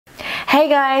Hey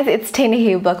guys, it's Tina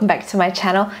here. Welcome back to my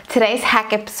channel. Today's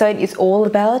hack episode is all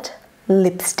about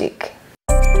lipstick.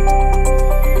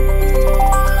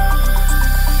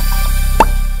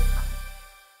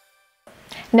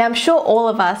 Now I'm sure all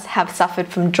of us have suffered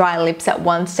from dry lips at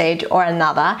one stage or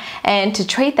another, and to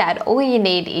treat that all you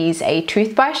need is a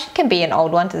toothbrush. It can be an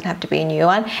old one, doesn't have to be a new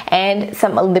one, and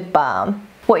some lip balm.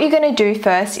 What you're going to do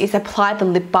first is apply the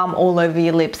lip balm all over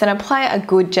your lips and apply a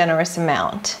good generous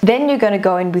amount. Then you're going to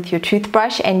go in with your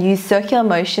toothbrush and use circular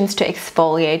motions to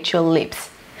exfoliate your lips.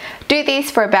 Do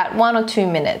this for about 1 or 2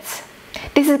 minutes.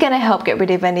 This is going to help get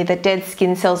rid of any of the dead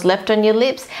skin cells left on your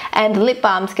lips, and the lip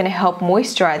balm is going to help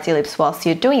moisturize your lips whilst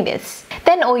you're doing this.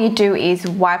 Then all you do is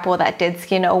wipe all that dead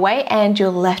skin away and you're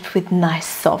left with nice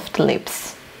soft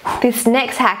lips. This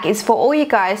next hack is for all you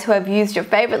guys who have used your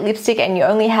favorite lipstick and you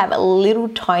only have a little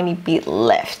tiny bit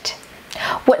left.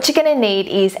 What you're going to need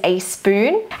is a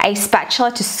spoon, a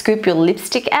spatula to scoop your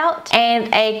lipstick out,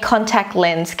 and a contact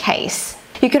lens case.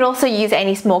 You could also use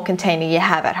any small container you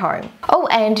have at home. Oh,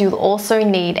 and you'll also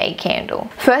need a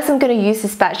candle. First, I'm going to use the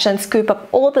spatula and scoop up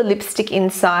all the lipstick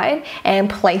inside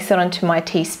and place it onto my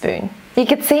teaspoon. You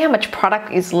can see how much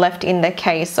product is left in the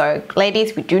case, so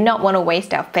ladies, we do not want to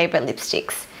waste our favorite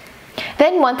lipsticks.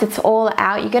 Then once it's all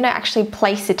out, you're going to actually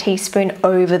place the teaspoon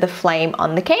over the flame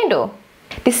on the candle.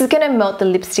 This is going to melt the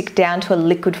lipstick down to a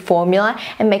liquid formula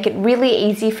and make it really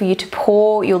easy for you to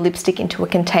pour your lipstick into a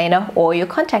container or your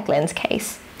contact lens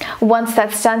case. Once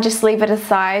that's done, just leave it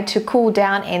aside to cool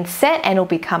down and set, and it'll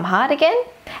become hard again.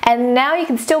 And now you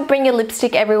can still bring your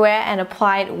lipstick everywhere and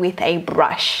apply it with a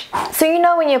brush. So you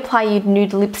know when you apply your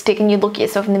nude lipstick and you look at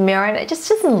yourself in the mirror and it just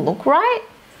doesn't look right?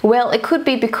 Well, it could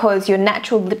be because your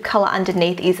natural lip color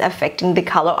underneath is affecting the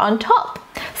color on top.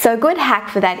 So a good hack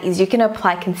for that is you can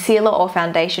apply concealer or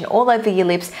foundation all over your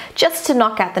lips just to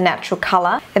knock out the natural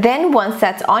color. Then once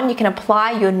that's on, you can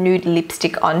apply your nude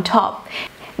lipstick on top.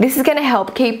 This is going to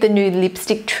help keep the nude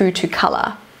lipstick true to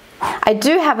color. I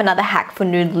do have another hack for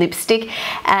nude lipstick,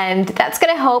 and that's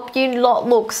going to help you not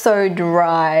look so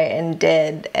dry and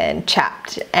dead and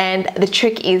chapped. And the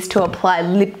trick is to apply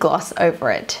lip gloss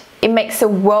over it. It makes a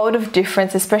world of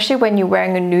difference, especially when you're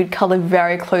wearing a nude color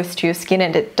very close to your skin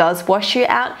and it does wash you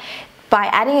out. By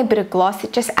adding a bit of gloss,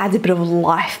 it just adds a bit of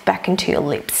life back into your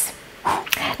lips.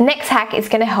 Next hack is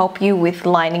going to help you with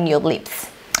lining your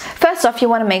lips. First off, you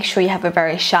want to make sure you have a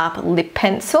very sharp lip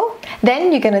pencil.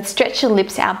 Then you're going to stretch your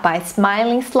lips out by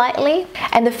smiling slightly.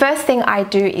 And the first thing I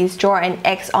do is draw an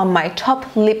X on my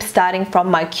top lip starting from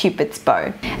my cupid's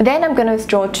bow. Then I'm going to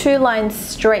draw 2 lines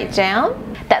straight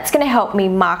down. That's going to help me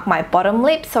mark my bottom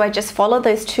lip. So I just follow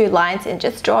those 2 lines and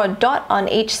just draw a dot on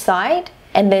each side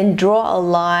and then draw a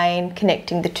line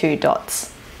connecting the 2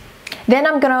 dots. Then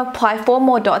I'm going to apply 4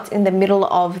 more dots in the middle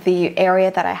of the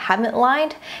area that I haven't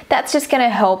lined. That's just going to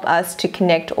help us to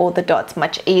connect all the dots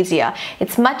much easier.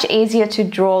 It's much easier to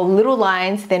draw little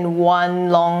lines than one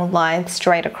long line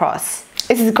straight across.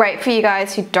 This is great for you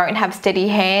guys who don't have steady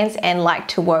hands and like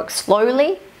to work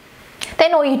slowly.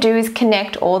 Then all you do is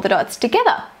connect all the dots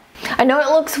together. I know it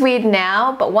looks weird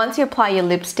now, but once you apply your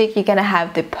lipstick, you're going to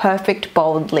have the perfect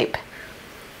bold lip.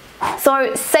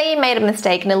 So say you made a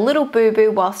mistake and a little boo-boo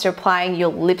whilst you're applying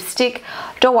your lipstick,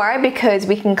 don't worry because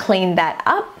we can clean that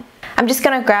up. I'm just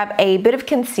going to grab a bit of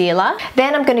concealer,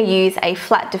 then I'm going to use a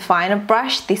flat definer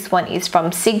brush. This one is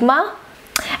from Sigma.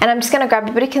 And I'm just going to grab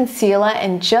a bit of concealer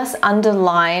and just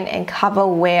underline and cover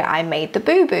where I made the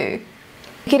boo-boo.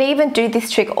 You can even do this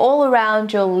trick all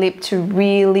around your lip to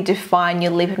really define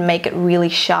your lip and make it really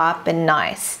sharp and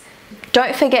nice.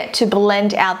 Don't forget to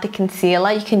blend out the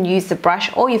concealer. You can use the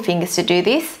brush or your fingers to do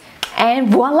this. And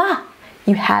voila!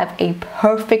 You have a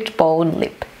perfect bold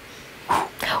lip.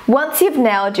 Once you've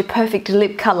nailed your perfect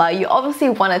lip color, you obviously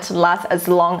want it to last as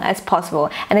long as possible.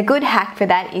 And a good hack for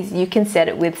that is you can set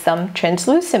it with some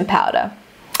translucent powder.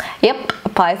 Yep,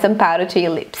 apply some powder to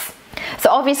your lips. So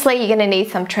obviously you're going to need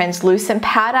some translucent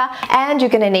powder and you're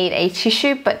going to need a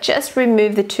tissue, but just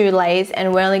remove the 2 layers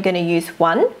and we're only going to use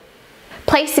 1.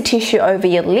 Place the tissue over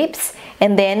your lips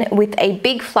and then with a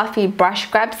big fluffy brush,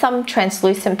 grab some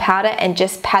translucent powder and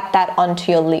just pat that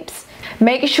onto your lips.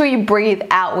 Make sure you breathe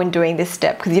out when doing this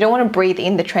step because you don't want to breathe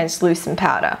in the translucent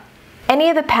powder. Any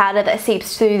of the powder that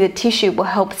seeps through the tissue will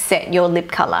help set your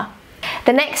lip color.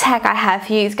 The next hack I have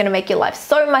here is going to make your life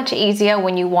so much easier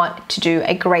when you want to do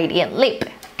a gradient lip.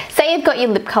 Say you've got your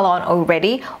lip color on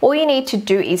already, all you need to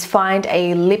do is find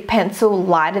a lip pencil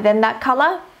lighter than that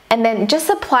color and then just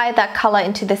apply that color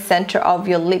into the center of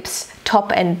your lips,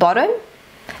 top and bottom.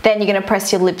 Then you're going to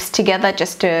press your lips together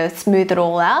just to smooth it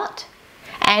all out.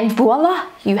 And voila,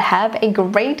 you have a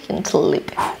gradient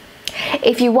lip.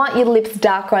 If you want your lips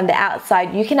darker on the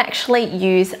outside, you can actually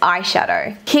use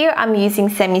eyeshadow. Here I'm using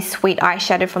semi-sweet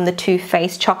eyeshadow from the Too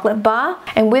Faced chocolate bar,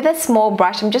 and with a small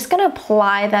brush I'm just going to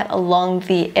apply that along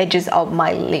the edges of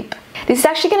my lip. This is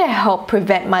actually going to help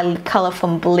prevent my lip color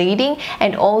from bleeding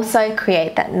and also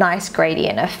create that nice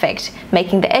gradient effect,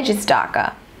 making the edges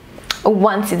darker.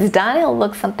 Once it's done, it'll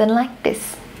look something like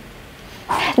this.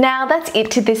 Now that's it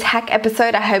to this hack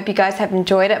episode. I hope you guys have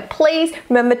enjoyed it. Please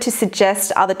remember to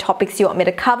suggest other topics you want me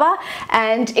to cover,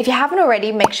 and if you haven't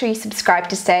already, make sure you subscribe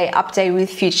to stay updated with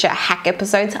future hack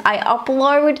episodes I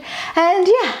upload. And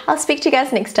yeah, I'll speak to you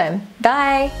guys next time.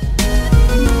 Bye!